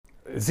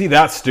Is he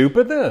that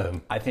stupid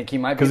then? I think he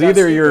might be. Because that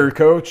either stupid. your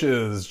coach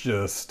is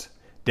just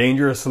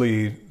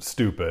dangerously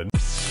stupid.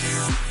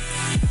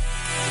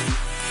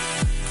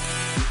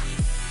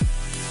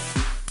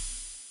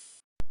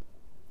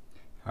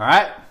 All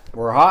right,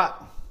 we're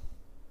hot.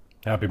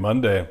 Happy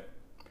Monday.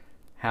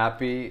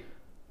 Happy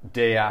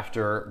day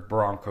after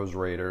Broncos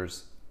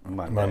Raiders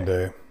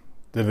Monday.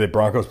 Did the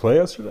Broncos play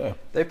yesterday?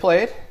 They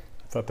played.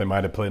 I thought they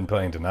might have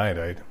playing tonight.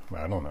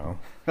 I don't know.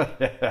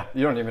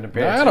 You don't even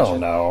pay attention. I don't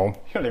know.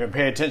 You don't even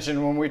pay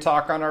attention when we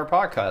talk on our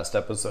podcast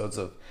episodes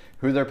of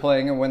who they're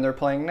playing and when they're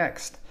playing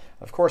next.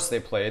 Of course, they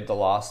played the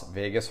Las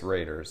Vegas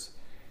Raiders.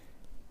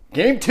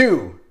 Game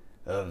 2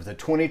 of the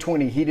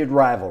 2020 heated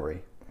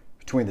rivalry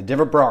between the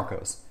Denver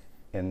Broncos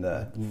and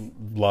the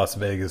Las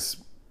Vegas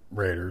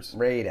Raiders.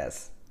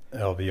 Raiders.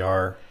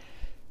 LVR.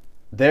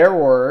 There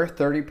were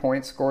 30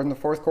 points scored in the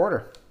fourth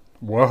quarter.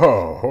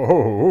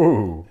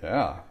 Whoa.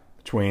 Yeah.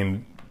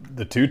 Between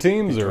the two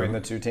teams? Between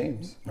the two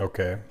teams.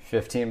 Okay.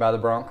 15 by the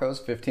Broncos,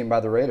 15 by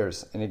the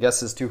Raiders. Any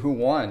guesses to who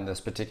won this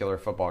particular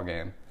football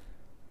game?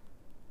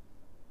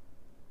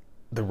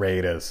 The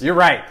Raiders. You're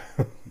right.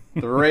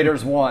 The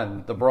Raiders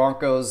won. The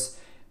Broncos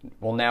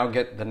will now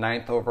get the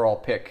 9th overall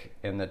pick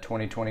in the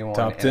 2021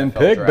 Top 10 NFL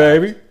pick, draft.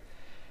 baby.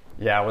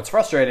 Yeah, what's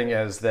frustrating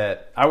is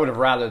that I would have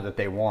rather that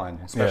they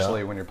won,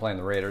 especially when you're playing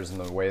the Raiders in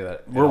the way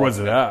that... Where was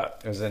it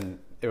at?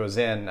 It was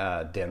in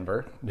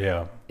Denver.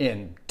 Yeah.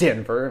 In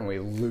Denver, and we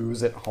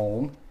lose at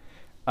home.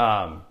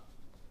 I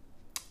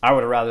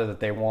would have rather that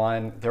they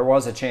won. There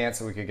was a chance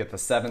that we could get the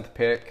 7th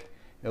pick.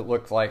 It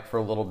looked like for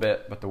a little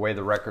bit, but the way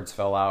the records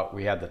fell out,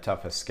 we had the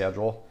toughest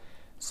schedule.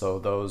 So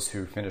those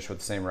who finished with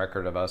the same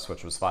record of us,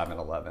 which was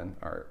 5-11,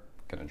 are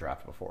going to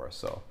draft before us.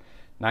 So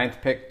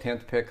 9th pick,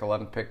 10th pick,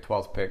 11th pick,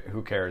 12th pick,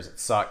 who cares? It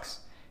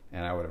sucks.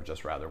 And I would have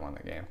just rather won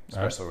the game,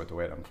 especially with the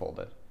way it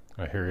unfolded.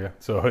 I hear you.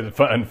 So it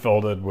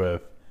unfolded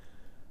with...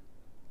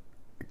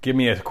 Give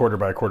me a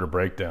quarter-by-quarter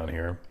breakdown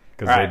here.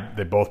 Because right.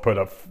 they both put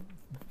up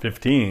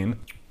 15.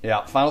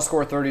 Yeah, final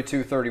score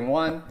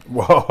 32-31.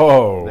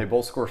 Whoa. They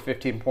both scored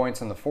 15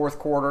 points in the fourth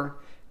quarter.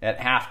 At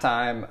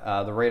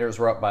halftime, the Raiders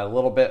were up by a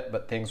little bit,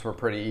 but things were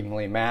pretty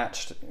evenly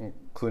matched,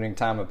 including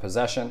time of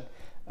possession,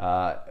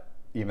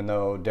 even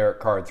though Derek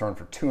Carr had thrown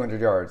for 200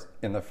 yards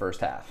in the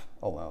first half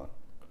alone.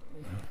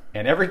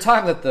 And every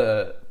time that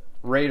the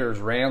Raiders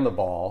ran the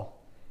ball,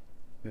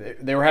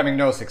 they were having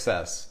no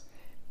success.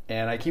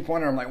 And I keep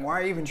wondering, I'm like,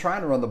 why are you even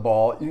trying to run the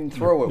ball? You can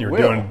throw it. You're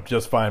doing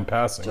just fine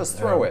passing. Just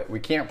throw it.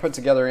 We can't put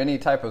together any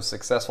type of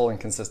successful and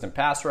consistent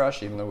pass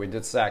rush, even though we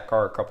did sack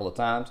Carr a couple of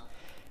times.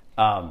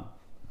 And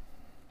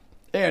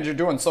you're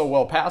doing so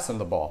well passing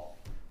the ball.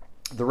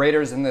 The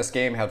Raiders in this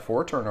game had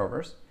 4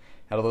 turnovers.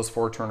 Out of those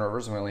 4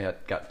 turnovers, we only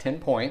got 10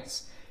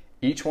 points.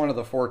 Each one of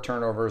the 4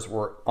 turnovers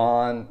were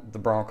on the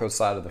Broncos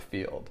side of the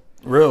field.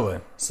 Really?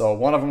 So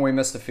one of them we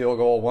missed a field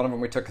goal, one of them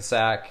we took a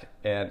sack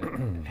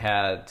and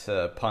had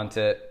to punt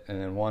it,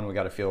 and then one we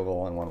got a field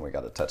goal and one we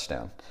got a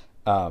touchdown.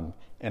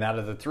 And out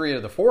of the 3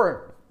 of the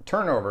 4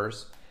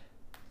 turnovers,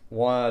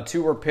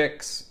 2 were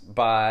picks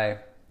by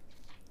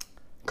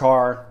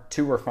Carr,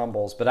 2 were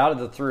fumbles, but out of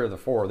the 3 of the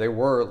 4, they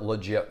were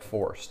legit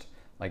forced.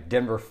 Like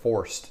Denver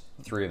forced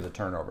 3 of the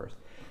turnovers.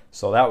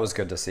 So that was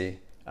good to see.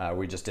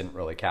 We just didn't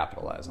really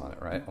capitalize on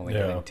it, right? Only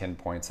getting 10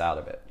 points out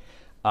of it.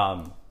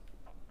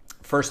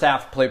 First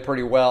half played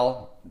pretty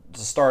well. To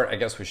start, I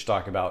guess we should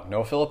talk about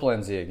no Phillip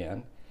Lindsay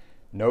again,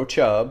 no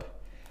Chubb,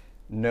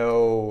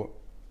 no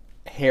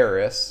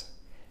Harris,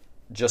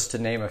 just to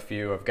name a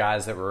few of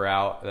guys that were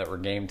out that were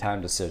game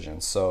time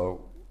decisions.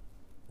 So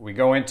we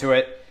go into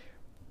it.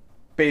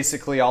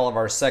 Basically, all of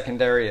our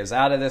secondary is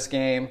out of this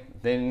game.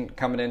 Then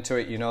coming into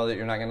it, you know that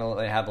you're not going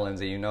to have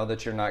Lindsay. You know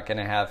that you're not going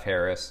to have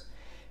Harris.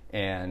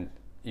 And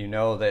you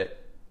know that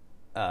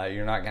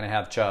you're not going to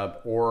have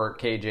Chubb or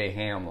KJ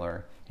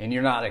Hamler. And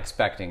you're not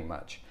expecting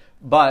much.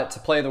 But to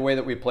play the way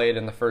that we played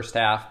in the first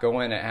half, go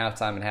in at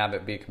halftime and have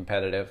it be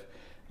competitive,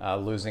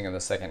 losing in the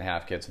second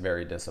half gets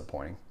very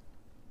disappointing.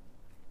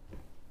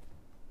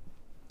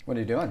 What are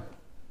you doing?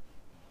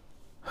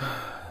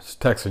 Just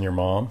texting your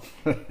mom.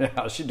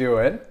 How's she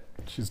doing?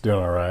 She's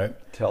doing all right.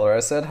 Tell her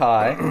I said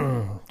hi.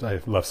 I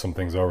left some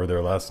things over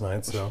there last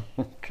night, so.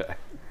 Okay.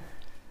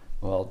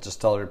 Well, just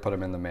tell her to put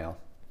them in the mail.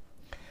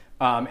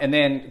 And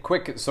then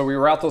so we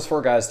were out those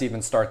 4 guys to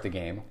even start the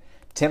game.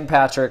 Tim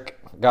Patrick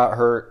got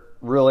hurt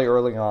really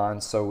early on,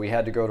 so we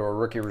had to go to a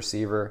rookie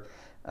receiver,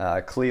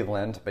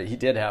 Cleveland, but he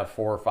did have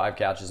 4 or 5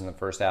 catches in the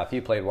first half.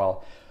 He played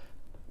well.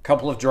 A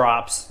couple of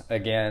drops,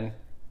 again,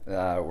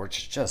 which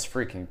is just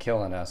freaking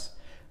killing us.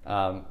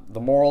 The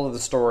moral of the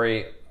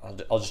story,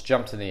 I'll just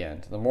jump to the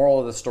end. The moral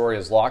of the story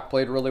is Locke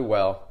played really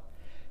well.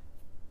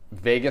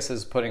 Vegas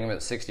is putting him at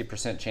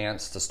 60%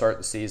 chance to start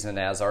the season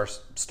as our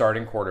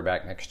starting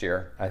quarterback next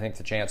year. I think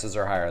the chances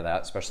are higher of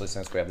that, especially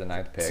since we have the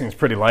 9th pick. Seems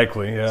pretty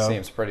likely, yeah.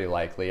 Seems pretty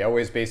likely.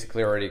 Always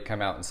basically already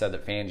come out and said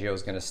that Fangio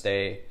is going to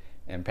stay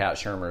and Pat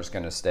Shurmur is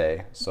going to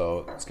stay.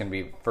 So it's going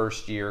to be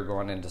first year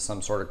going into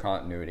some sort of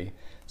continuity.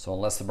 So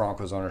unless the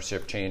Broncos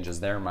ownership changes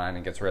their mind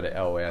and gets rid of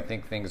Elway, I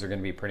think things are going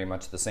to be pretty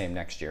much the same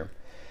next year.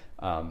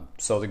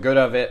 So the good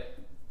of it,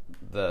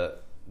 the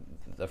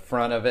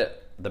front of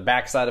it, the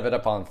back side of it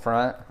up on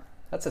front.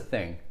 That's a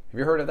thing. Have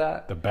you heard of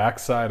that? The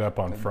backside up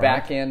on front.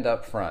 Back end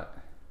up front.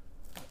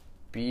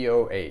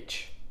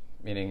 BOH,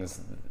 meaning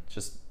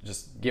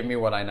just give me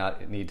what I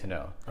need to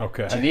know.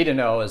 Okay. What you need to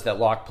know is that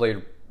Locke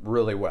played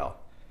really well.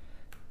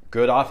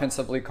 Good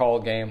offensively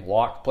called game.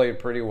 Locke played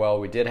pretty well.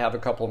 We did have a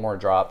couple more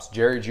drops.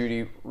 Jerry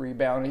Jeudy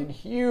rebounded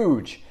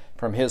huge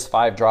from his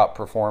 5-drop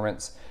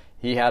performance.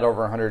 He had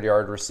over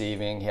 100-yard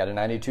receiving. He had a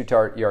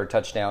 92-yard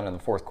touchdown in the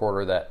fourth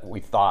quarter that we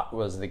thought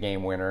was the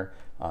game winner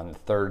on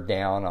 3rd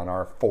down on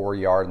our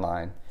 4-yard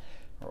line.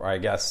 Or I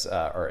guess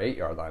our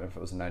 8-yard line if it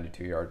was a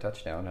 92-yard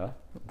touchdown,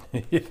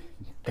 huh?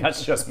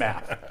 That's just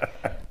math.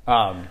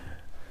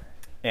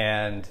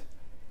 And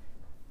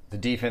the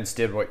defense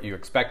did what you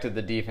expected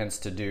the defense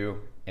to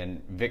do,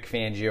 and Vic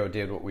Fangio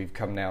did what we've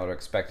come now to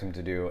expect him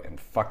to do and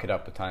fuck it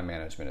up with time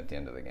management at the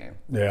end of the game.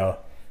 Yeah.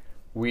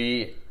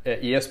 We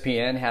at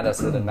ESPN had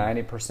us at a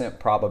 90%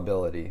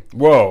 probability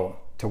Whoa.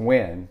 to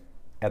win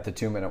at the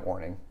 2-minute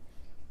warning.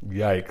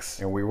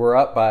 Yikes. And we were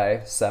up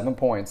by 7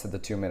 points at the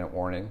 2-minute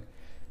warning.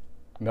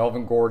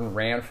 Melvin Gordon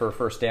ran for a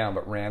first down,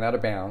 but ran out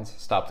of bounds,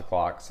 stopped the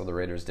clock, so the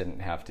Raiders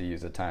didn't have to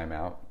use a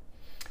timeout.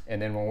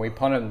 And then when we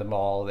punted the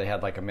ball, they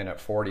had like a minute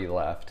 40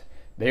 left.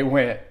 They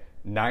went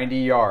 90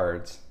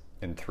 yards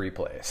in 3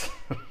 plays.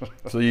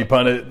 So you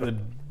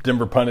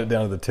Denver punted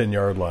down to the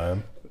 10-yard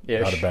line,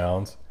 out of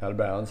bounds. Out of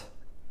bounds.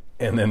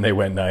 And then they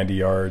went 90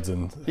 yards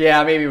and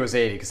yeah, maybe it was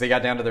 80 because they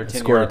got down to their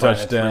 10-yard line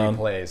in 3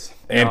 plays.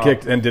 And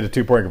kicked and did a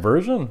 2-point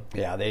conversion?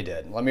 Yeah, they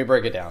did. Let me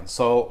break it down.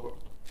 So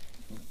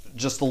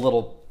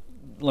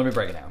let me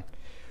break it down.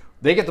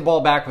 They get the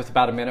ball back with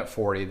about a minute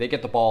 40. They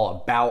get the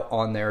ball about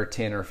on their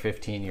 10 or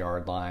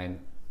 15-yard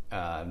line.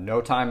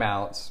 No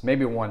timeouts,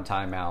 maybe 1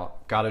 timeout.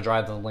 Got to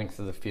drive the length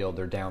of the field.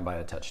 They're down by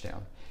a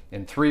touchdown.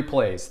 In 3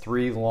 plays,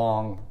 3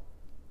 long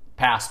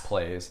pass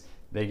plays,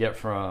 they get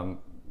from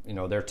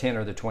their 10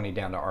 or the 20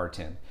 down to our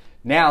 10.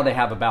 Now they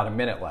have about a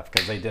minute left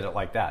because they did it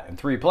like that in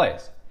 3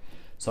 plays.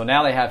 So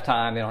now they have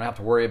time. They don't have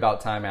to worry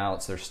about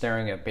timeouts. They're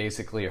staring at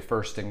basically a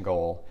 1st and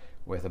goal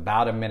with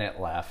about a minute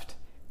left,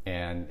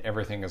 and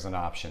everything is an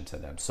option to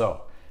them.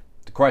 So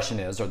the question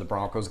is, are the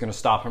Broncos going to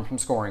stop them from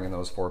scoring in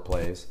those 4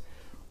 plays,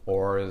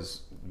 or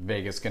is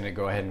Vegas going to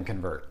go ahead and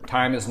convert?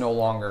 Time is no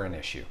longer an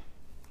issue.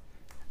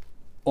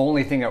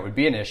 Only thing that would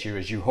be an issue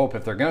is you hope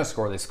if they're going to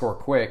score, they score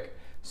quick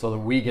so that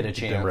we get a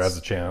chance. Denver has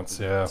a chance,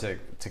 yeah.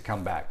 To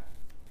come back.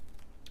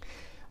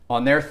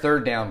 On their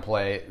 3rd down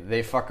play,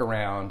 they fuck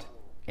around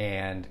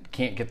and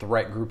can't get the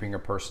right grouping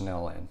of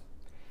personnel in.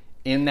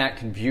 In that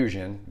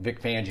confusion,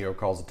 Vic Fangio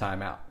calls a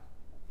timeout.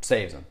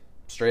 Saves him.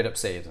 Straight up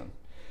saves him.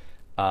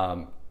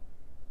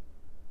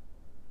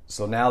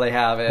 So now they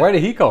have it. Why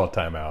did he call a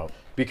timeout?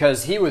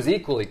 Because he was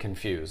equally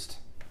confused.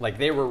 Like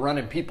they were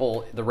running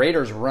people, the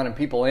Raiders were running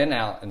people in and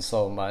out and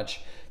so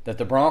much that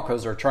the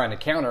Broncos are trying to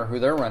counter who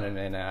they're running in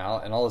and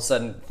out, and all of a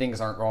sudden things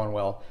aren't going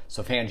well,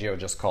 so Fangio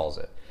just calls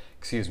it.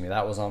 Excuse me,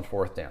 that was on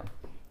 4th down.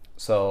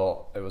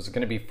 So it was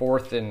going to be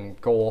 4th and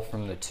goal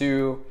from the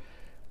 2.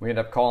 We end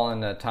up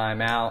calling a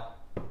timeout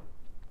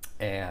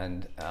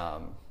and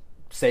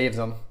saves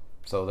them.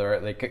 So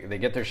they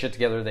get their shit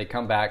together, they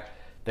come back,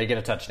 they get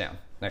a touchdown.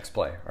 Next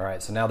play. All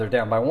right, so now they're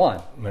down by 1.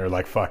 And they're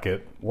like, fuck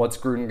it. What's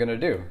Gruden going to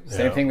do?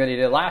 Same thing that he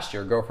did last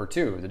year, go for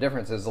 2. The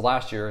difference is the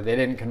last year they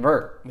didn't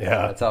convert.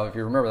 Yeah. That's how, if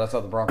you remember, that's how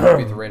the Broncos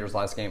beat the Raiders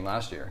last game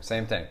last year.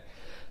 Same thing.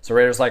 So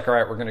Raiders like, all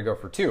right, we're going to go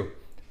for 2.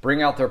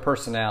 Bring out their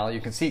personnel. You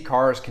can see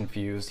Carr's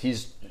confused.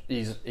 He's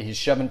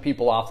shoving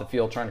people off the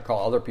field, trying to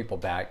call other people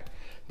back.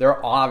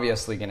 They're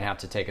obviously going to have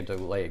to take a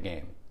delay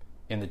game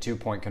in the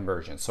 2-point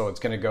conversion. So it's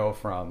going to go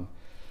from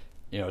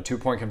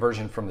 2-point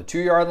conversion from the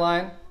 2-yard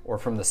line or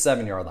from the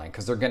 7-yard line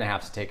because they're going to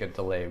have to take a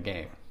delay of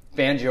game.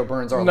 Fangio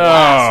burns our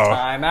last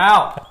time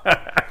out.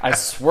 I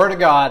swear to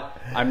God,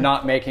 I'm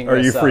not making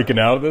this up. Are you freaking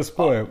out at this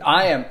point?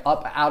 I am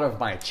up out of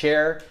my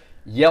chair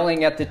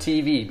yelling at the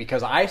TV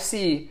because I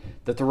see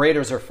that the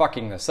Raiders are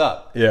fucking this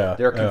up. Yeah.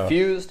 They're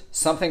confused.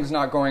 Something's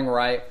not going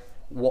right.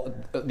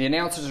 The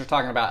announcers are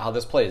talking about how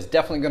this play is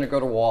definitely going to go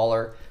to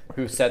Waller,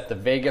 who set the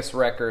Vegas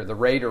record, the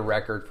Raider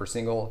record for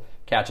single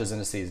catches in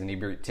a season. He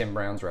beat Tim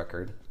Brown's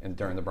record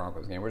during the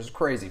Broncos game, which is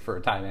crazy for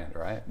a tight end,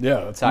 right?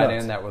 Yeah, that's tight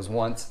nuts. end that was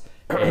once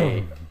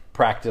a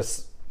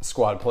practice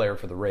squad player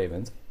for the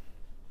Ravens.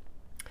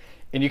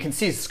 And you can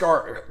see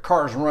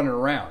cars running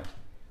around.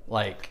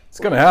 Like it's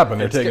going to happen.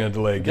 They're taking a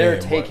delay of game. They're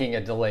taking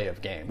a delay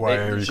of game. Why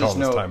are you calling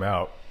this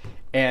timeout?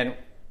 And,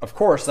 of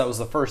course, that was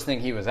the first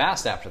thing he was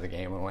asked after the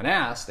game. And when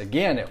asked,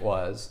 again, it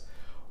was,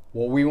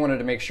 well, we wanted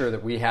to make sure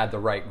that we had the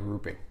right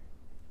grouping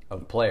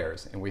of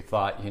players. And we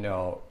thought,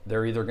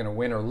 they're either going to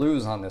win or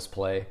lose on this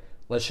play.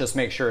 Let's just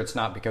make sure it's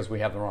not because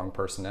we have the wrong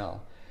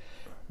personnel.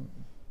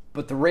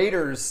 But the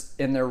Raiders,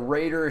 in their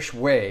Raiderish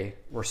way,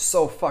 were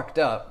so fucked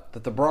up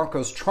that the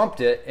Broncos trumped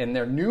it in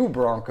their new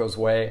Broncos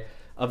way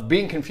of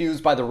being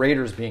confused by the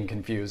Raiders being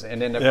confused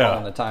and end up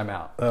calling the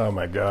timeout. Oh,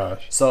 my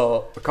gosh.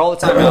 So we call the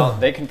timeout.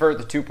 They convert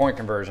the 2-point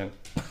conversion.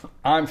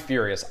 I'm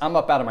furious. I'm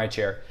up out of my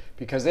chair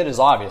because it is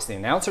obvious. The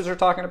announcers are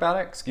talking about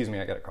it. Excuse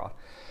me, I got a cough.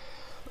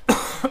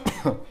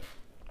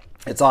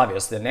 It's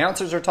obvious. The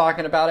announcers are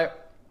talking about it.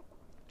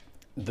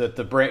 That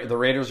the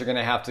Raiders are going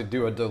to have to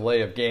do a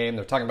delay of game.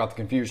 They're talking about the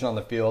confusion on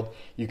the field.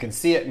 You can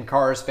see it in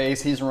Carr's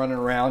face. He's running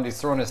around. He's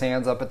throwing his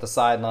hands up at the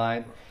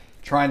sideline,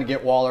 trying to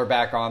get Waller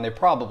back on. They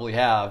probably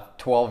have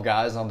 12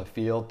 guys on the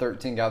field,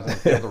 13 guys on the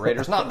field. The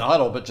Raiders, not in the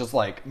huddle, but just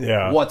like,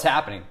 what's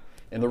happening?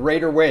 In the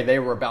Raider way, they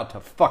were about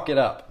to fuck it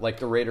up, like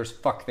the Raiders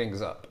fuck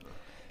things up.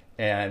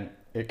 And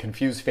it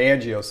confused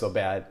Fangio so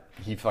bad,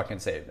 he fucking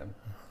saved him.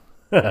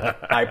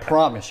 I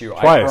promise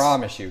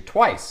you.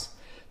 Twice.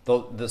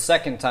 The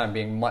second time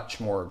being much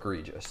more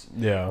egregious.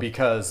 Yeah.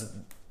 Because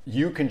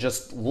you can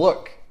just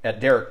look at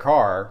Derek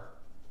Carr,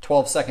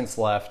 12 seconds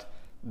left.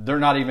 They're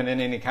not even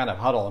in any kind of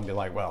huddle and be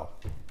like, well,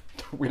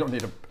 we don't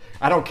need to.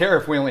 I don't care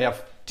if we only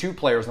have 2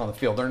 players on the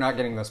field. They're not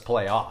getting this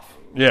play off.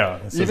 Yeah.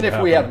 Even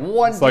if we had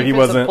one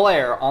defensive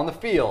player on the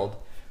field,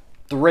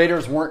 the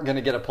Raiders weren't going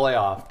to get a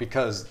playoff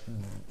because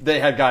they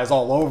had guys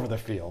all over the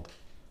field.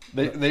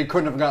 They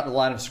couldn't have gotten the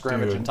line of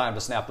scrimmage in time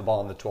to snap the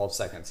ball in the 12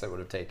 seconds it would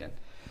have taken.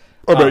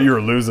 I bet you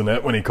were losing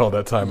it when he called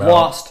that timeout.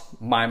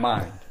 Lost my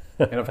mind.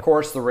 And, of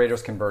course, the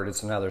Raiders converted,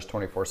 so now there's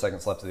 24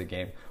 seconds left of the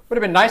game. Would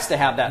have been nice to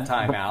have that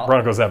timeout.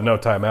 Broncos have no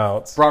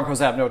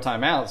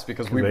timeouts.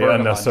 Because we they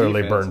burned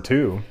unnecessarily them on burned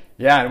 2.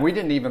 Yeah, and we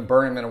didn't even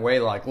burn them in a way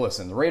like,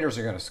 listen, the Raiders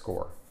are going to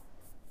score.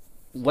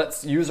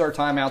 Let's use our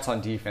timeouts on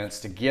defense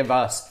to give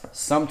us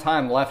some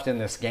time left in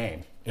this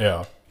game.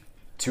 Yeah.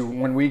 To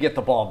when we get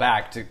the ball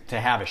back to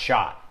have a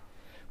shot,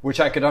 which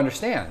I could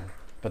understand.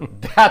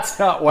 But that's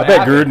not what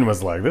happened. I bet Gruden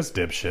was like, this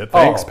dipshit.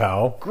 Thanks,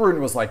 pal.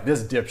 Gruden was like,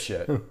 this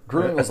dipshit.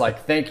 Gruden was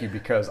like, thank you,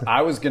 because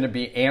I was going to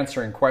be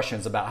answering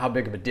questions about how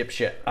big of a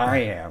dipshit I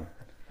am.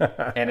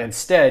 And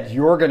instead,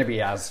 you're going to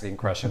be asking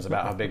questions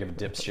about how big of a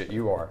dipshit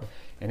you are.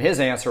 And his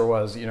answer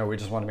was, we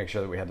just want to make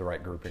sure that we had the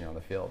right grouping on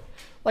the field.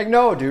 Like,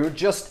 no, dude,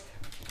 just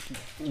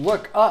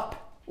look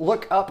up.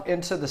 Look up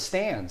into the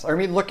stands.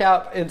 Look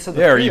out into the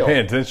field. Yeah, are you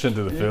paying attention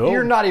to the field?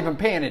 You're not even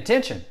paying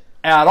attention.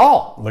 At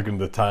all. Looking at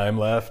the time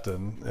left,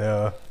 and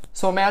yeah.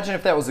 So imagine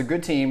if that was a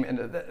good team, and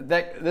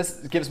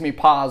this gives me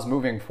pause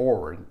moving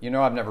forward.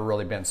 I've never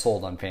really been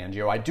sold on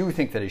Fangio. I do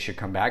think that he should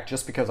come back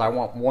just because I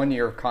want 1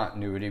 year of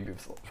continuity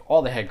with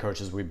all the head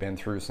coaches we've been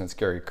through since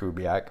Gary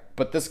Kubiak.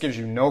 But this gives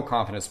you no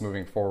confidence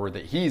moving forward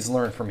that he's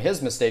learned from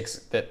his mistakes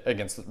that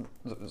against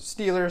the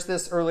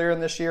Steelers earlier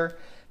in this year,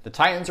 the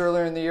Titans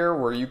earlier in the year,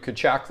 where you could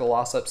chalk the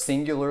loss up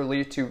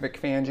singularly to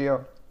Vic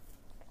Fangio,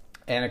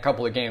 and a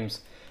couple of games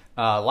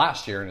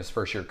last year in his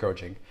first year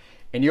coaching.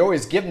 And you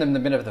always give them the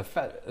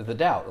benefit of the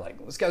doubt.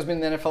 Like, this guy's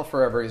been in the NFL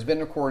forever. He's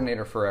been a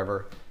coordinator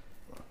forever.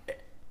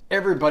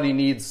 Everybody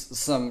needs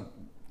some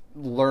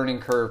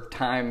learning curve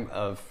time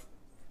of,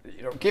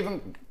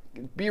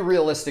 be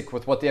realistic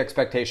with what the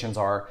expectations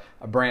are,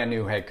 a brand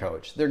new head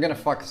coach. They're going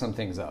to fuck some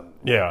things up.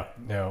 Yeah.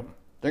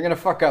 They're going to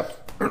fuck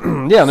up.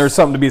 Yeah, and there's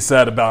something to be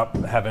said about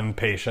having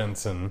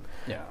patience and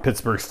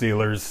Pittsburgh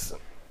Steelers,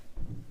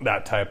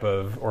 that type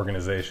of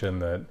organization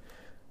that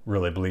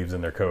really believes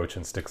in their coach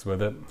and sticks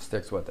with it.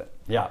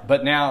 Yeah,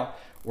 but now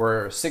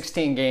we're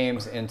 16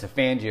 games into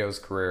Fangio's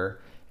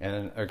career,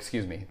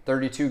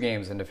 32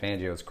 games into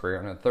Fangio's career,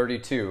 and at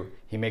 32,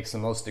 he makes the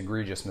most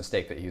egregious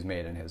mistake that he's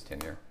made in his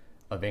tenure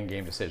of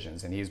in-game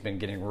decisions, and he's been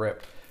getting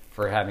ripped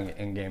for having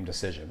in-game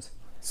decisions.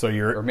 So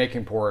or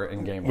making poor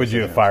in-game decisions. Would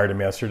you have fired him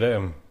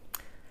yesterday?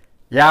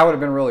 Yeah, I would have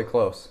been really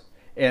close.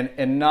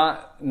 And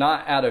not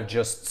out of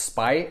just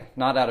spite,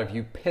 not out of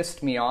you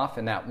pissed me off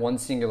in that one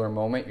singular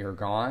moment, you're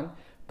gone.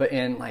 But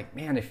in like,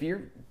 man, if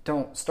you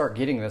don't start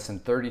getting this in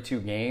 32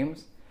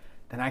 games,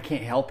 then I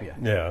can't help you.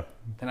 Yeah.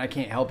 Then I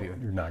can't help you.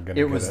 You're not going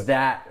to It was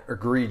that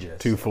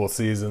egregious. 2 full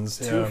seasons.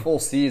 2 full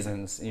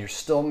seasons. And you're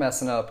still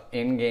messing up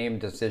in-game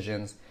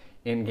decisions,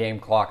 in-game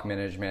clock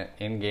management,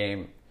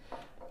 in-game,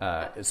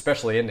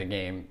 especially in the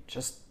game,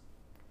 just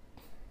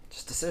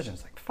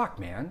decisions. Like, fuck,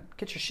 man,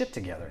 get your shit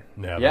together.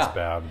 Yeah, that's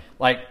bad.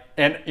 Like,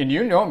 and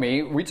you know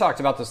me, we talked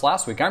about this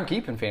last week. I'm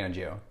keeping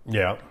Fangio.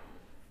 Yeah.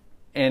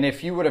 And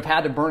if you would have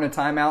had to burn a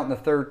timeout in the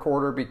third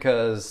quarter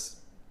because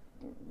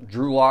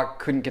Drew Lock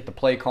couldn't get the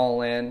play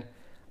call in,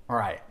 all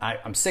right,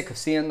 I'm sick of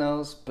seeing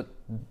those, but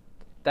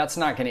that's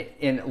not going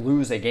to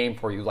lose a game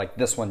for you like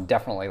this one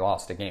definitely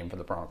lost a game for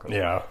the Broncos.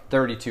 Yeah.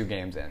 32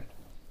 games in.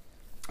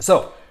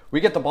 So we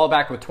get the ball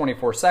back with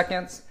 24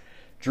 seconds.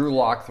 Drew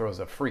Lock throws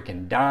a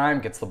freaking dime,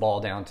 gets the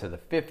ball down to the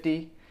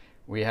 50.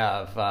 We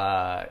have,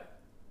 call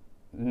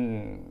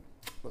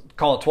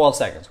it 12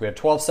 seconds. We have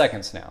 12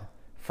 seconds now.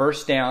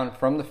 First down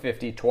from the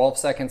 50, 12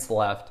 seconds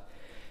left.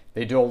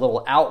 They do a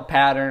little out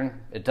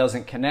pattern. It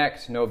doesn't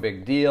connect, no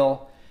big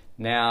deal.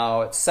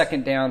 Now it's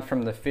second down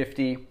from the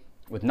 50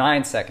 with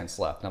 9 seconds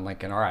left. And I'm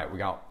thinking, all right,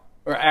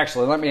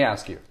 actually, let me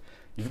ask you.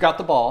 You've got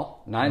the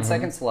ball, 9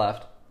 seconds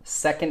left,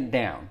 second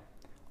down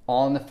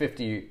on the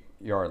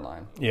 50-yard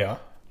line. Yeah.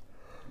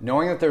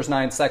 Knowing that there's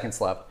 9 seconds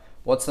left,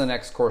 what's the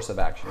next course of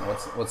action?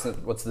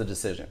 What's the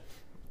decision?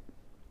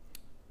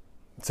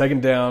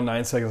 Second down,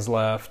 9 seconds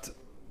left.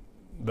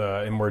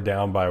 And we're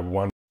down by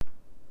 1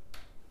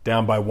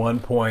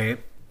 point,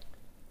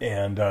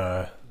 and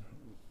the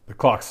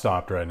clock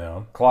stopped right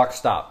now. Clock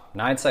stopped.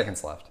 9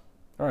 seconds left.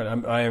 All right,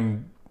 I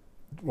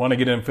want to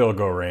get in field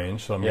goal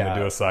range, so I'm going to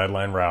do a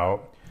sideline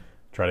route,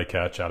 try to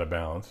catch out of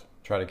bounds.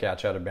 Try to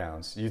catch out of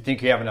bounds. You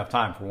think you have enough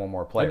time for one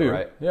more play,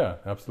 right? Yeah,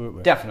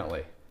 absolutely.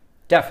 Definitely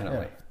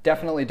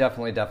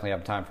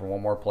have time for one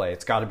more play.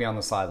 It's got to be on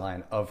the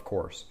sideline, of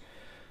course.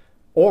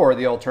 Or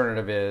the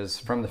alternative is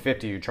from the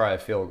 50, you try a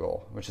field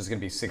goal, which is going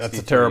to be 60. That's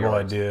a terrible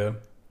idea.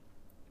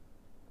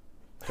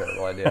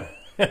 Terrible idea.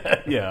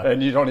 Yeah,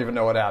 and you don't even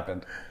know what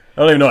happened.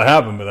 I don't even know what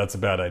happened, but that's a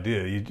bad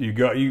idea.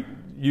 You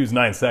use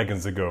 9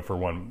 seconds to go for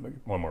one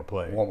more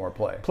play. One more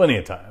play. Plenty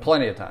of time.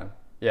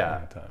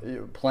 Yeah,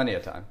 plenty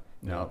of time.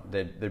 No,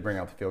 they bring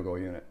out the field goal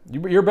unit.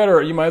 You're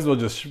better. You might as well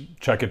just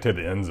chuck it to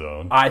the end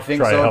zone. I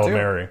think try so a Hail too.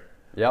 Mary.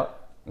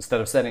 Yep. Instead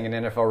of setting an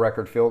NFL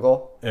record field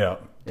goal. Yeah.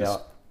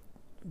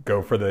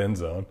 Go for the end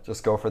zone.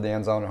 Just go for the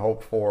end zone and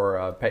hope for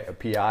a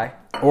PI.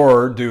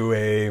 Or do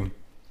a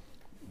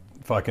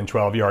fucking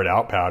 12-yard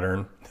out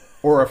pattern.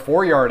 Or a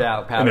 4-yard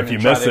out pattern. And if you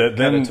miss it,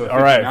 then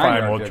all right,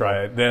 fine, we'll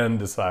try it. Then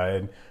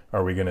decide,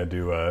 are we going to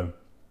do a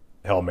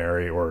Hail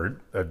Mary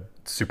or a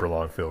super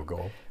long field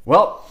goal?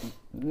 Well,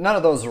 none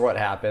of those are what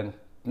happened.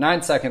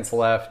 9 seconds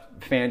left.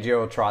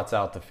 Fangio trots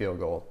out the field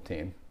goal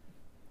team.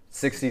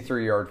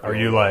 63-yard field goal. Are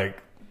you like...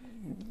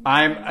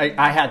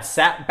 I had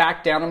sat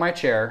back down in my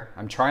chair.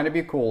 I'm trying to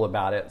be cool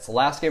about it. It's the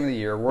last game of the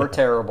year. We're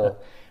terrible.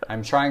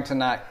 I'm trying to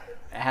not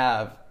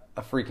have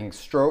a freaking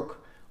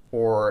stroke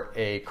or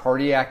a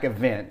cardiac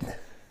event.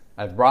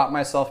 I've brought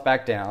myself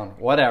back down.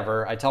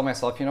 Whatever. I tell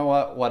myself, you know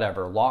what?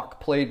 Whatever. Locke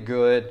played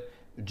good.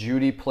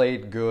 Judy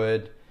played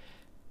good.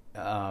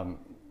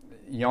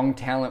 Young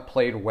talent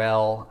played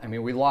well. I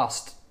mean, we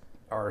lost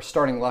our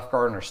starting left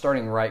guard and our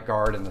starting right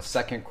guard in the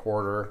second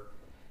quarter.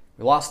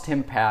 We lost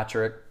Tim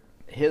Patrick.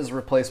 His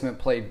replacement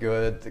played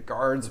good. The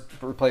guards'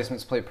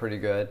 replacements played pretty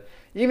good.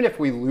 Even if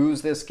we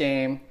lose this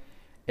game,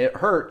 it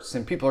hurts,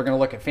 and people are going to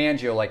look at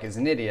Fangio like he's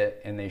an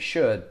idiot, and they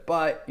should.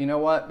 But you know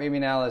what? Maybe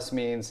now this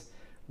means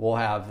we'll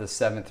have the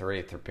 7th or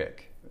 8th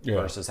pick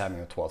versus having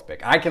the 12th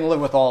pick. I can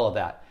live with all of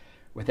that,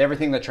 with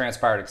everything that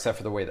transpired except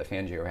for the way that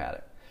Fangio had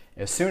it.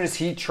 As soon as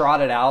he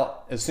trotted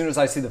out, as soon as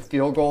I see the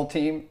field goal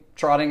team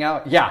trotting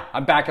out,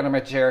 I'm back into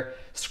my chair,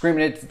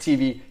 screaming at the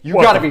TV, you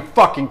got to be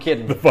fucking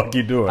kidding me. The fuck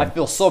you doing? I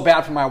feel so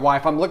bad for my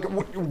wife. I'm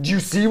looking, do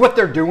you see what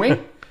they're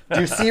doing?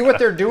 Do you see what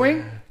they're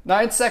doing?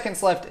 9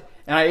 seconds left.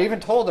 And I even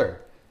told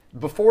her,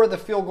 before the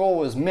field goal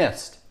was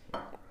missed,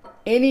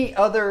 any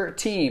other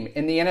team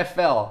in the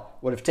NFL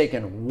would have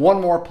taken one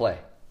more play.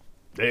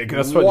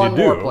 That's what one you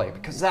do. More play,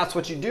 because that's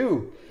what you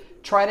do.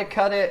 Try to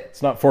cut it.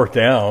 It's not 4th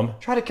down.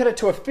 Try to cut it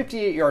to a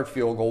 58-yard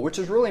field goal, which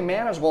is really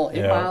manageable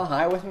in Mile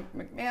High with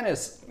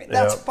McManus.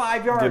 That's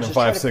 5 yards. Give him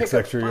 5, 6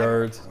 extra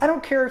yards. I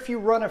don't care if you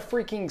run a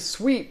freaking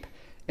sweep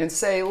and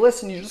say,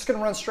 listen, you're just going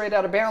to run straight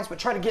out of bounds, but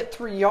try to get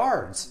 3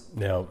 yards.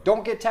 Yeah.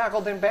 Don't get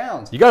tackled in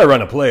bounds. You got to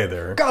run a play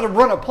there. Got to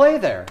run a play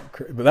there.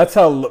 But that's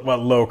what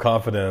low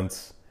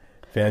confidence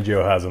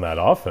Fangio has in that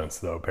offense,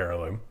 though,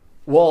 apparently.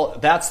 Well,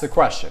 that's the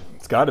question.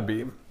 It's got to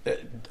be.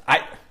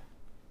 I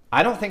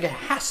don't think it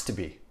has to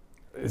be.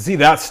 Is he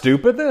that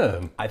stupid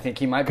then? I think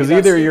he might be. Because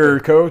either your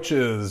coach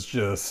is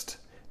just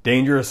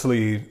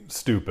dangerously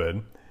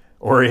stupid,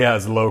 or he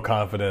has low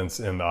confidence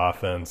in the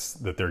offense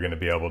that they're going to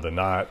be able to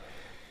not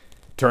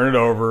turn it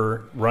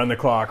over, run the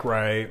clock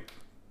right.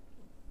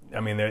 I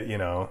mean, you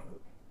know,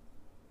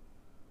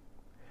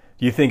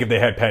 do you think if they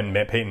had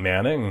Peyton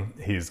Manning,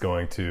 he's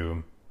going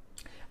to?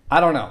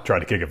 I don't know. Try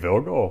to kick a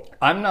field goal.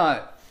 I'm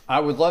not. I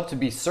would love to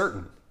be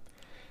certain.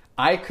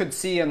 I could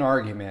see an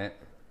argument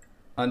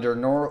under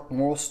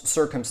normal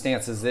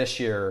circumstances this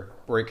year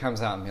where he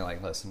comes out and be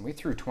like, listen, we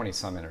threw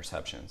 20-some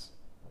interceptions.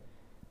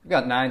 We've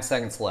got 9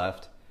 seconds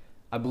left.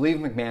 I believe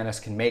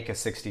McManus can make a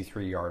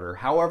 63-yarder.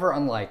 However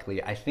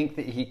unlikely, I think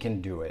that he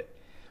can do it.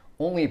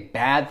 Only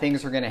bad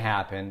things are going to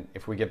happen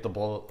if we get the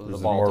ball to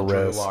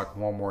Drew Lock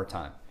one more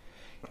time.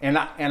 And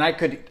I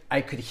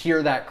could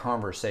hear that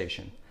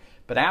conversation.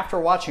 But after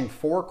watching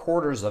 4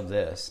 quarters of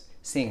this,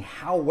 seeing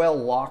how well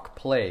Locke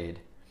played,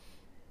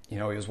 you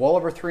know, he was well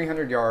over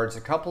 300 yards,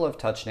 a couple of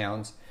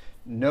touchdowns,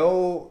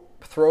 no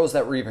throws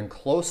that were even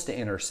close to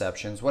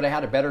interceptions. Would have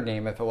had a better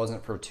game if it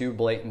wasn't for 2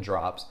 blatant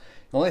drops.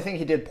 The only thing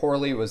he did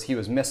poorly was he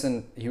was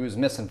missing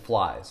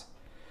flies.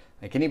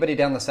 Like anybody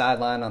down the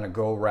sideline on a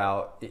go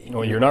route.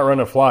 Well, you're not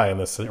running a fly in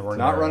this. We're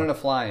not running a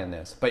fly in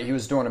this. But he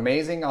was doing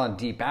amazing on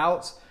deep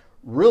outs,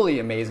 really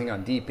amazing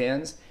on deep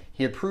ends.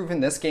 He had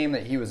proven this game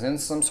that he was in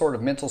some sort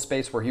of mental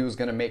space where he was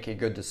going to make a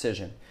good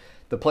decision.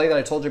 The play that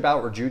I told you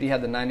about where Judy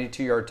had the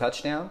 92-yard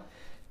touchdown,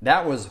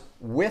 that was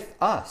with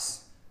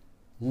us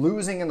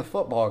losing in the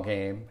football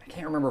game. I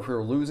can't remember if we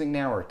were losing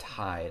now or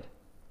tied.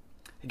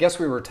 I guess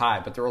we were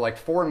tied, but there were like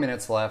 4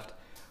 minutes left.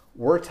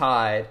 We're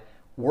tied.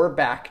 We're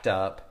backed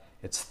up.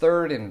 It's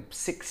 3rd and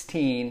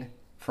 16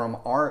 from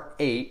our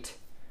 8.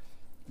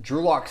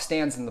 Drew Lock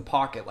stands in the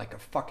pocket like a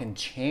fucking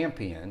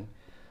champion.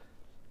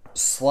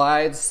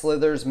 Slides,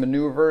 slithers,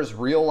 maneuvers,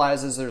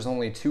 realizes there's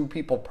only 2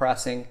 people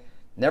pressing,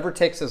 never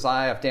takes his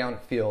eye off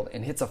downfield,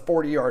 and hits a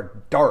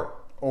 40-yard dart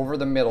over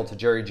the middle to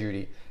Jerry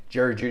Jeudy.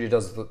 Jerry Jeudy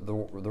does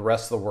the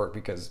rest of the work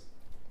because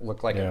it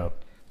looked like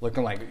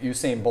looking like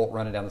Usain Bolt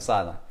running down the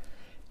sideline.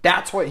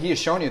 That's what he has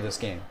shown you this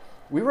game.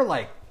 We were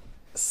like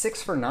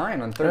 6 for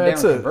 9 on third down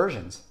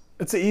conversions.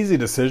 It's an easy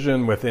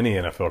decision with any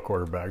NFL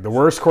quarterback. The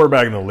worst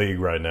quarterback in the league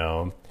right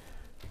now,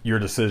 your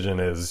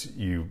decision is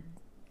you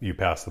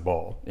pass the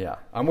ball. Yeah,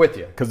 I'm with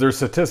you. Because there's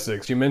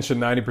statistics. You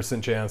mentioned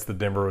 90% chance that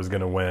Denver was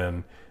going to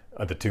win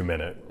at the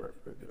 2-minute.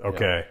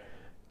 Okay. Yeah.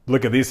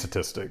 Look at these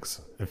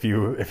statistics. If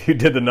you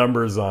did the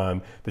numbers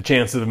on the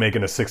chances of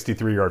making a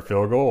 63-yard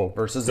field goal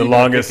versus the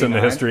longest 59? In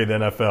the history of the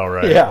NFL,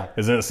 right? Yeah.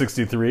 Isn't it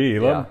 63,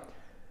 Elam? Yeah.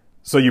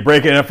 So you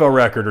break an NFL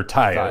record or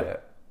tie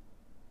it.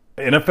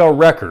 NFL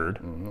record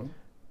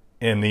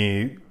in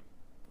the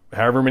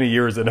however many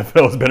years the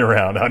NFL has been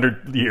around,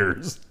 100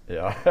 years.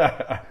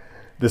 Yeah.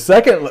 The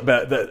second,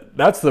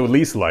 that's the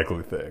least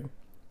likely thing.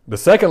 The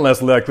second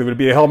less likely would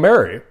be a Hail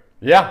Mary.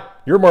 Yeah.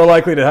 You're more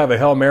likely to have a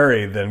Hail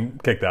Mary than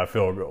kick that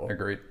field goal.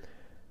 Agreed.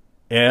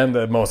 And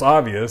the most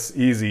obvious,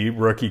 easy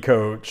rookie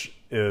coach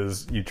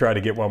is you try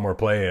to get one more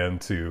play in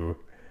to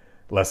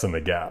lessen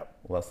the gap.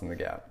 Lessen the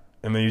gap.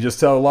 And then you just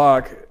tell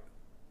Locke,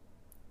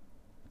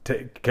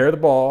 take care of the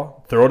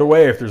ball, throw it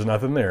away if there's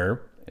nothing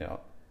there. Yeah.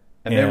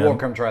 And then we'll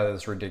come try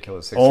this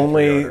ridiculous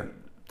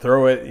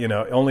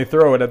 63-yarder. Only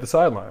throw it at the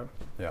sideline.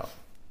 Yeah.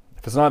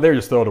 If it's not there,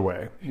 just throw it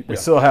away. We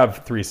still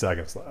have 3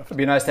 seconds left. It'd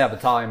be nice to have a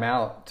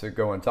timeout to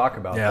go and talk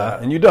about that.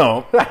 Yeah, and you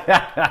don't.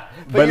 but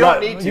you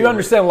don't need to. You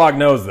understand Locke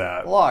knows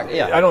that. Locke,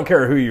 yeah. I don't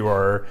care who you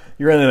are.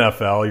 You're in the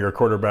NFL. You're a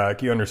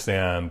quarterback. You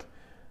understand,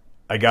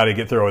 I got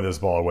to throw this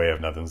ball away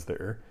if nothing's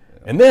there.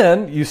 Yeah. And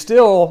then you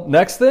still,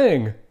 next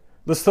thing,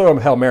 let's throw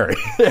him Hail Mary.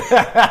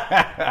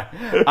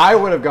 I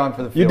would have gone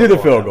for the field goal. You do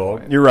the field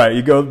goal. You're right.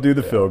 You go do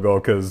the field goal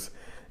because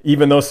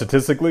even though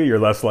statistically you're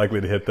less likely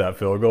to hit that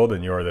field goal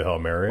than you are the Hail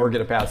Mary. Or get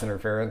a pass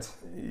interference.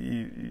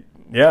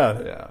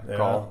 Yeah.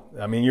 Call.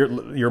 I mean,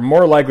 you're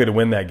more likely to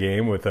win that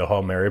game with a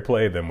Hail Mary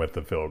play than with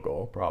the field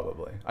goal.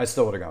 Probably. I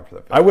still would have gone for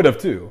the field goal. I would have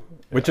too,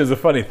 which is a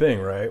funny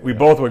thing, right? We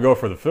both would go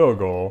for the field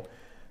goal,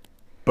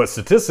 but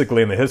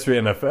statistically in the history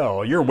of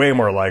NFL, you're way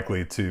more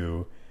likely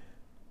to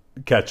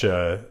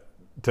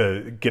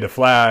to get a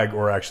flag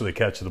or actually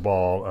catch the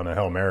ball on a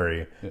Hail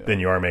Mary than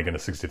you are making a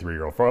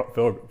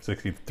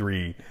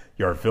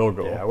 63-yard field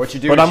goal. Yeah, what you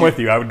do. But I'm with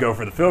you. I would go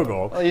for the field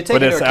goal. Well, you take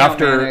into account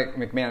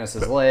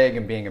McManus's leg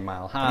and being a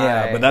mile high.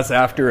 Yeah, but that's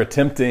after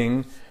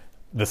attempting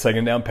the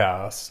second down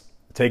pass,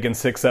 taking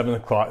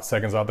 6-7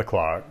 seconds off the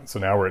clock. So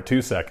now we're at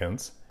 2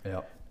 seconds.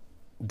 Yep.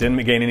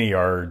 Didn't gain any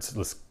yards.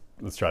 Let's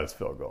try this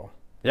field goal.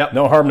 Yep.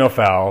 No harm, no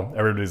foul.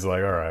 Everybody's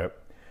like, all right.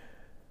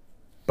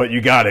 But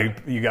you got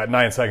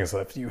 9 seconds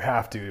left. You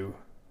have to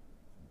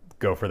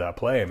go for that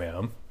play,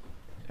 man.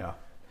 Yeah.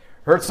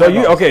 So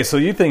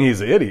you think he's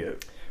an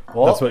idiot?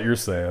 Well, that's what you're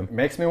saying.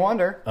 Makes me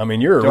wonder. I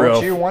mean,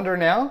 Don't you wonder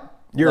now?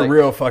 You're a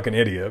real fucking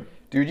idiot.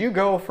 Dude, you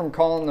go from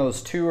calling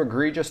those 2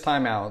 egregious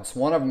timeouts,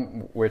 one of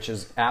them which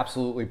is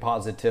absolutely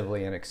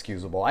positively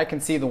inexcusable. I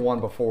can see the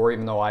one before,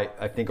 even though I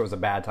think it was a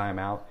bad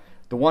timeout.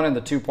 The one in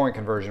the 2-point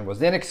conversion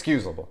was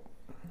inexcusable.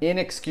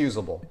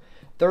 Inexcusable.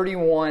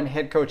 31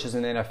 head coaches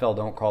in the NFL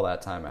don't call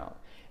that timeout.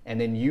 And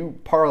then you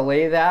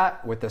parlay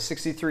that with the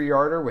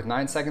 63-yarder with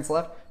 9 seconds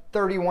left.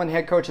 31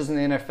 head coaches in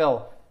the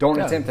NFL don't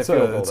attempt the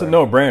field goal. It's a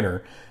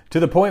no-brainer. To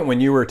the point when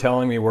you were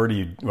telling me what do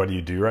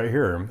you do right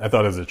here, I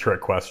thought it was a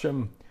trick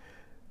question.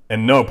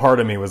 And no part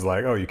of me was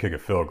like, oh, you kick a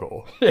field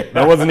goal. Yeah.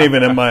 That wasn't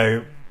even in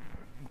my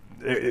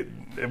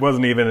it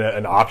wasn't even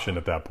an option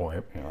at that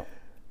point. Yeah.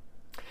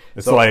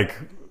 It's like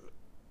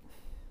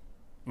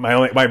my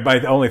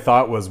only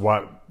thought was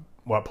what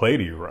play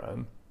do you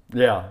run?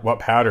 Yeah. What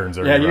patterns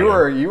are you running?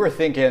 Yeah, you were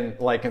thinking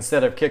like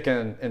instead of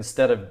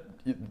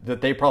that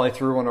they probably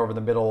threw one over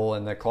the middle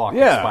and the clock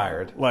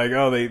expired. Like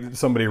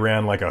somebody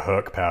ran like a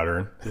hook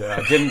pattern.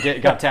 Yeah.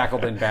 Got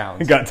tackled in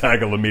bounds. Got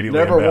tackled immediately.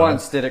 Never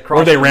once did it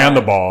cross. Or they ran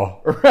the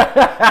ball.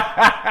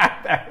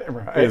 Right.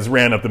 They just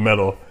ran up the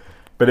middle.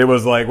 But it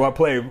was like, what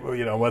play?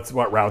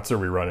 What routes are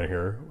we running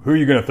here? Who are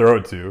you going to throw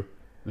it to?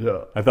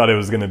 Yeah. I thought it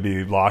was going to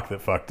be Locke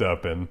that fucked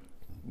up and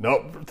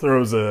nope,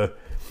 throws a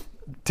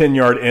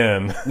 10-yard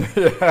in.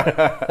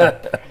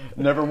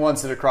 Never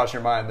once did it cross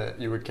your mind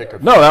that you would kick a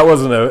field. No, that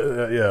wasn't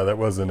that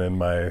wasn't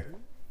even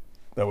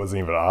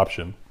an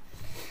option.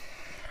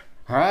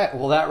 All right,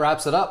 well that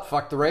wraps it up.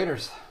 Fuck the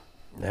Raiders.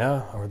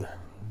 Yeah, or the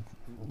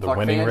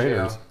winning Fangio.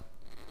 Raiders.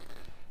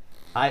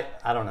 I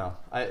don't know.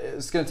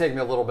 It's going to take me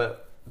a little bit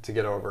to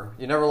get over.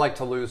 You never like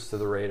to lose to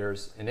the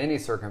Raiders in any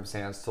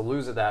circumstance. To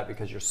lose at that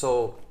because you're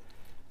so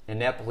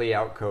ineptly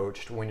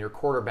outcoached when your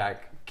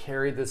quarterback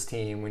carried this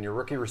team, when your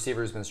rookie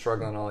receiver has been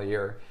struggling all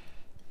year,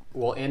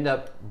 will end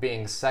up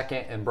being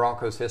second in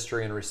Broncos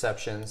history in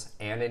receptions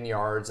and in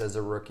yards as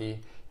a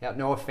rookie. You have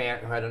Noah Fant,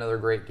 who had another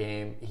great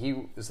game. He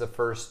was the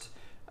first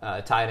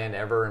tight end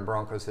ever in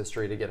Broncos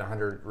history to get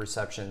 100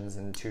 receptions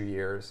in 2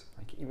 years.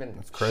 Like even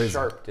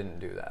Sharp didn't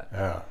do that.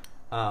 Yeah.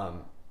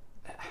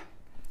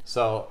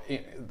 So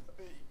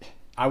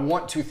I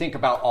want to think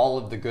about all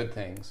of the good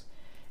things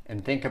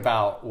and think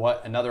about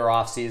what another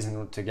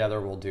offseason together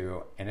will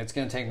do. And it's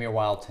going to take me a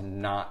while to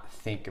not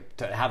think,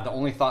 to have the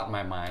only thought in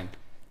my mind,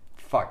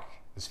 fuck,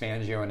 is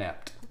Fangio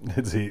inept?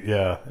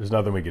 Yeah, there's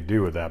nothing we could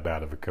do with that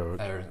bad of a coach.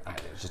 I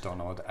just don't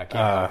know. I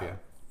can't help you.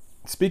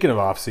 Speaking of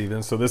off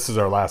season, so this is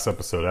our last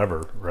episode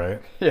ever, right?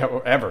 Yeah,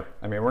 well, ever.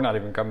 I mean, we're not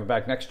even coming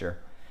back next year.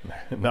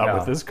 Not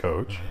with this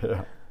coach.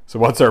 Yeah. So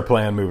what's our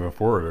plan moving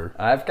forward?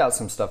 I've got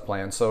some stuff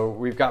planned. So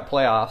we've got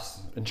playoffs,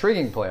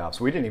 intriguing playoffs.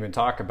 We didn't even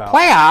talk about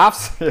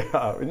playoffs.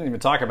 Yeah, we didn't even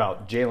talk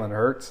about Jalen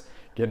Hurts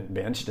getting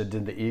benched.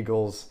 Did the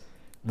Eagles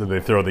Did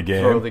they throw the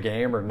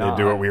game? Or not?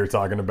 They do what we were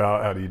talking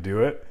about. How do you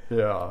do it?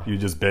 Yeah, you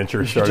just bench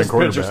your starting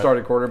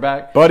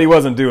quarterback. But he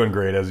wasn't doing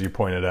great, as you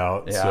pointed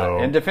out. Yeah,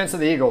 so. In defense of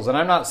the Eagles, and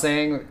I'm not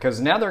saying,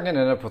 because now they're going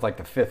to end up with like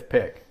the 5th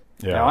pick.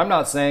 Yeah. Now I'm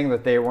not saying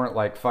that they weren't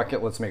like, fuck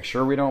it, let's make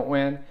sure we don't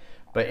win.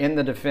 But in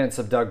the defense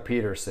of Doug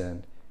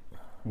Peterson,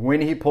 when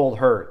he pulled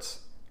Hurts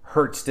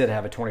did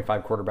have a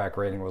 25 quarterback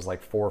rating. It was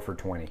like 4 for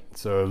 20.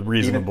 So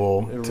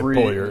reasonable to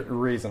pull your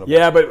reasonable.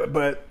 Yeah,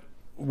 but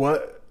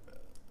what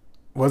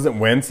wasn't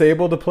Wentz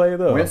able to play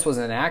though? Wentz was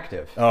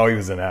inactive. Oh, he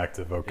was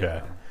inactive.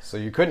 Okay. Yeah. So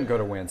you couldn't go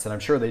to Wentz, and I'm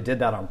sure they did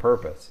that on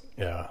purpose.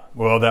 Yeah.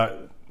 Well,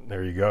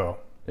 there you go.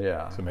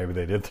 Yeah. So maybe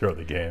they did throw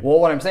the game. Well,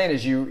 what I'm saying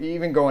is, you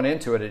even going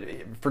into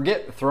it,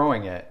 forget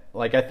throwing it.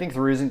 Like I think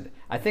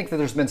that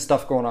there's been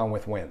stuff going on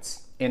with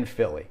Wentz in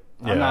Philly.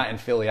 I'm not in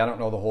Philly. I don't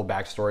know the whole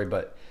backstory,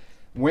 but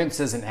Wentz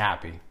isn't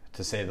happy,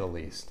 to say the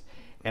least.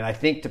 And I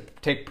think to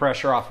take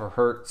pressure off of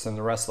Hurts and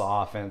the rest of the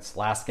offense,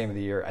 last game of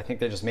the year, I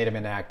think they just made him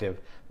inactive.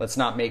 Let's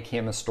not make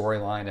him a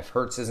storyline. If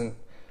Hurts isn't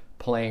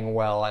playing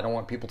well, I don't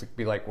want people to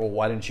be like, well,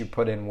 why didn't you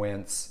put in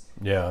Wentz?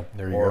 Yeah,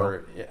 there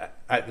you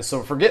go.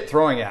 So forget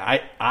throwing it.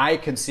 I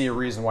could see a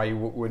reason why you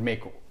would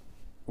make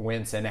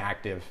Wentz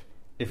inactive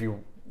if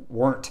you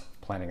weren't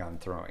planning on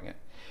throwing it.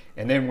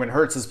 And then when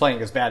Hurts is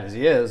playing as bad as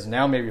he is,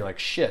 now maybe you're like,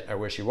 shit, I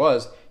wish he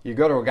was. You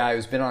go to a guy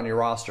who's been on your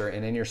roster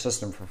and in your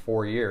system for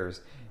 4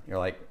 years, you're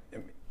like,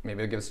 maybe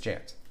they'll give us a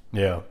chance.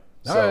 Yeah.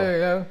 So,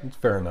 yeah, it's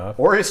fair enough.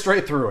 Or he's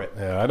straight through it.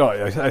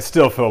 Yeah, I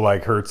still feel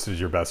like Hurts is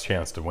your best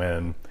chance to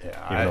win,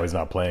 yeah, even though he's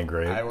not playing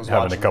great.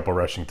 Having a couple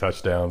rushing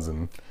touchdowns.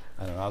 And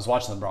I don't know. I was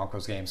watching the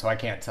Broncos game, so I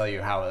can't tell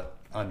you how it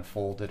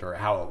unfolded or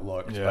how it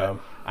looked. Yeah. But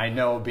I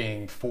know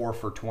being 4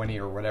 for 20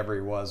 or whatever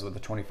he was with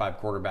a 25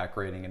 quarterback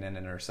rating and an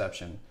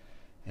interception,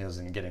 he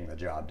wasn't getting the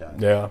job done.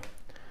 Yeah.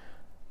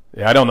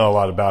 Yeah, I don't know a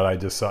lot about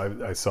it.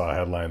 I saw a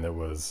headline that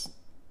was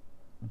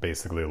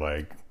basically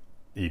like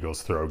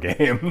Eagles throw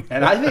game.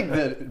 And I think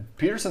that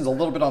Peterson's a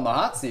little bit on the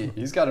hot seat.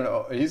 He's got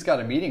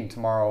a meeting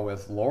tomorrow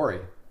with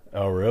Lori.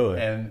 Oh, really?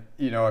 And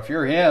if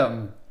you're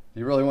him,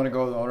 you really want to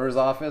go to the owner's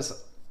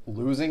office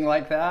losing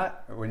like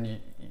that when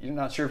you're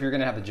not sure if you're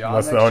going to have the job.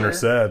 Unless the owner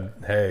said,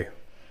 "Hey."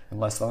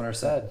 Unless the owner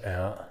said.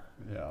 Yeah.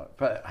 Yeah,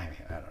 but I mean,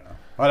 I don't know.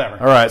 Whatever.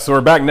 All right, so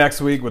we're back next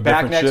week with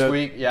different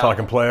shit. Yeah.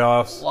 Talking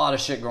playoffs. A lot of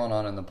shit going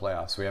on in the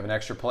playoffs. We have an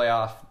extra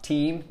playoff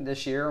team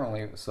this year.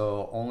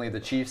 Only the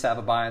Chiefs have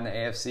a bye in the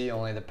AFC.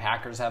 Only the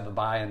Packers have a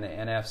bye in the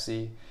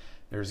NFC.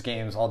 There's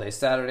games all day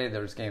Saturday.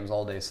 There's games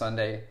all day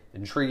Sunday.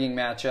 Intriguing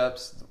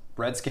matchups.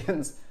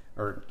 Redskins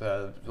or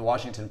the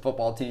Washington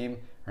football team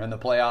are in the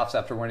playoffs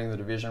after winning the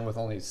division with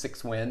only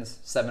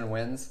 7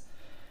 wins.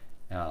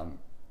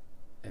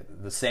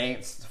 The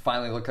Saints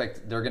finally look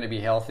like they're going to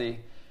be healthy.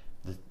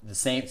 The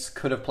Saints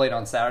could have played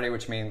on Saturday,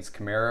 which means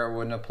Kamara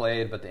wouldn't have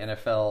played, but the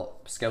NFL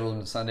scheduled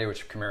him to Sunday,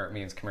 which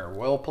means Kamara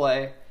will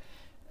play.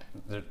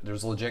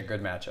 There's legit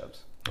good matchups.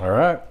 All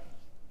right.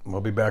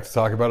 We'll be back to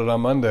talk about it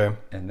on Monday.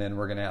 And then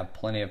we're going to have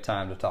plenty of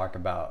time to talk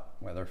about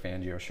whether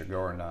Fangio should go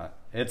or not.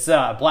 It's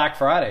Black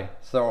Friday.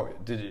 So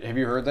have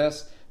you heard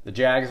this? The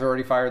Jags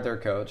already fired their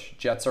coach.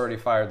 Jets already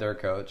fired their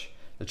coach.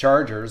 The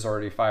Chargers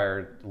already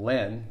fired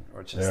Lynn,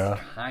 which is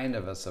kind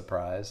of a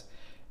surprise.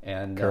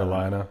 And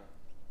Carolina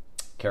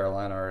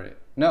already.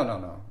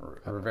 No.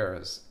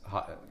 Rivera's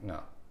hot. No,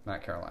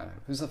 not Carolina.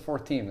 Who's the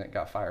 4th team that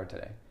got fired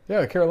today?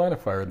 Yeah, Carolina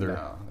fired their.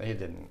 No, they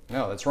didn't.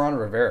 No, that's Ron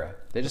Rivera.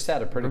 They just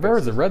had a pretty.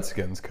 Rivera's the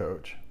Redskins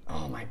coach.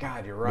 Oh my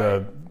God, you're right.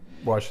 The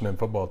Washington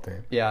football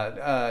team.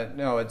 Yeah,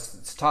 no,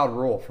 it's Todd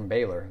Rule from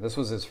Baylor. This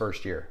was his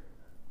first year.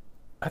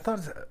 I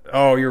thought.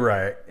 Oh, you're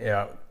right.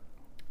 Yeah,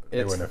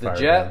 it's the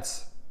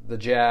Jets, the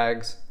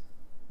Jags,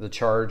 the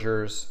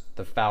Chargers,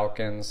 the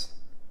Falcons.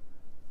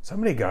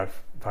 Somebody got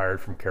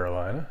fired from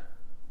Carolina.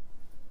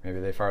 Maybe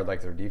they fired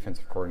like their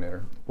defensive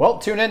coordinator. Well,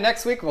 tune in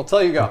next week. We'll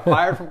tell you got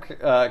fired from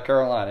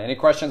Carolina. Any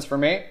questions for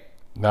me?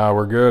 Nah,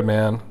 we're good,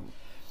 man.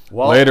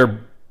 Well,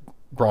 later,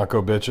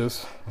 Bronco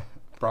bitches.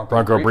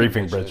 Bronco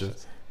briefing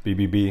bitches.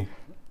 BBB.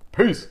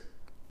 Peace.